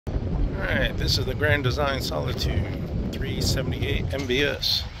Alright, this is the Grand Design Solitude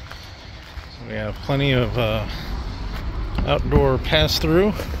 378MBS. So we have plenty of outdoor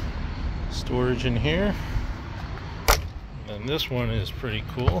pass-through storage in here. And this one is pretty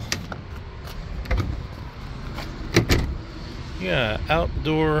cool. You got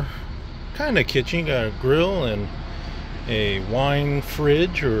outdoor kind of kitchen. You got a grill and a wine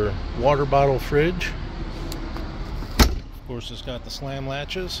fridge or water bottle fridge. Of course, it's got the slam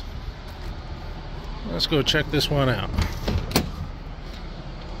latches. Let's go check this one out.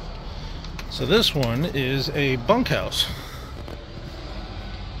 So this one is a bunkhouse.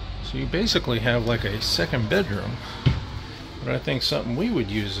 So you basically have like a second bedroom. But I think something we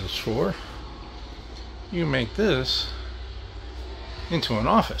would use this for, you make this into an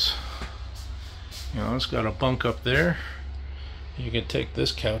office. You know, it's got a bunk up there. You can take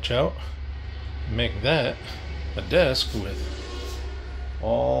this couch out and make that a desk with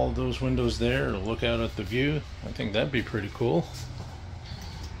all those windows there to look out at the view. I think that'd be pretty cool.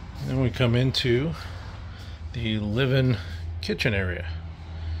 And then we come into the living kitchen area.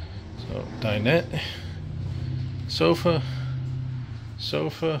 So dinette, sofa,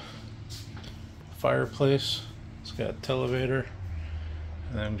 fireplace. It's got televator,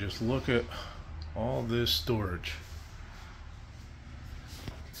 and then just look at all this storage.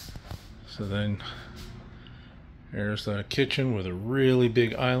 So then there's the kitchen with a really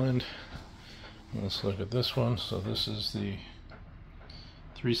big island. Let's look at this one. So this is the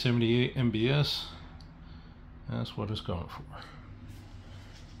 378MBS. That's what it's going for.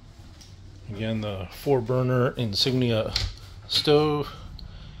 Again, the 4-burner Insignia stove.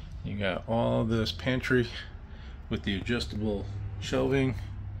 You got all this pantry with the adjustable shelving.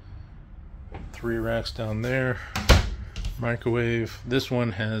 3 racks down there. Microwave. This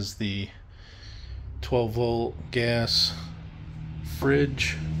one has the 12-volt gas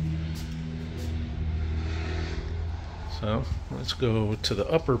fridge. So let's go to the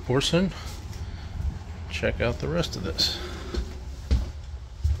upper portion, check out the rest of this.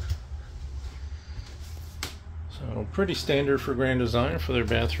 So pretty standard for Grand Design for their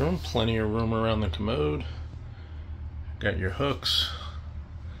bathroom. Plenty of room around the commode. Got your hooks,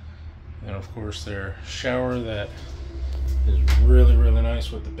 and of course their shower that is really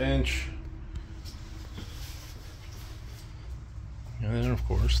nice with the bench. And then of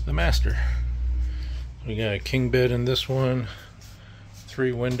course the master. We got a king bed in this one,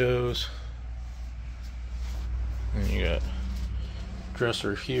 3 windows, and you got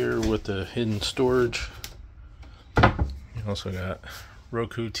dresser here with the hidden storage. You also got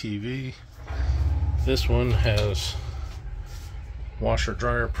Roku TV. This one has washer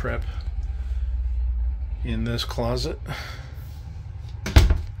dryer prep in this closet.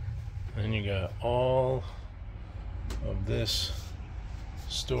 And you got all of this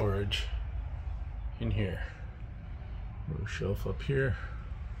storage in here. Little shelf up here.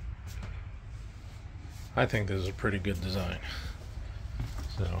 I think this is a pretty good design.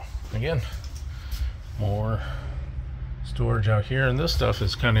 So again, more storage out here, and this stuff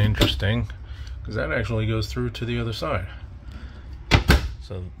is kind of interesting because that actually goes through to the other side.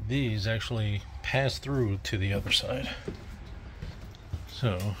 So these actually pass through to the other side.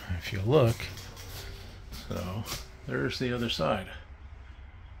 So if you look, so there's the other side.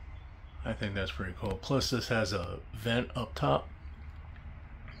 I think that's pretty cool. Plus this has a vent up top.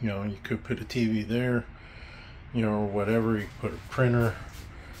 You know, you could put a TV there, you know, or whatever. You could put a printer,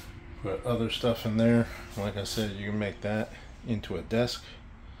 put other stuff in there. Like I said, you can make that into a desk.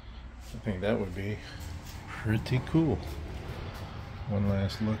 I think that would be pretty cool. One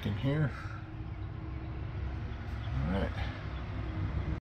last look in here. All right.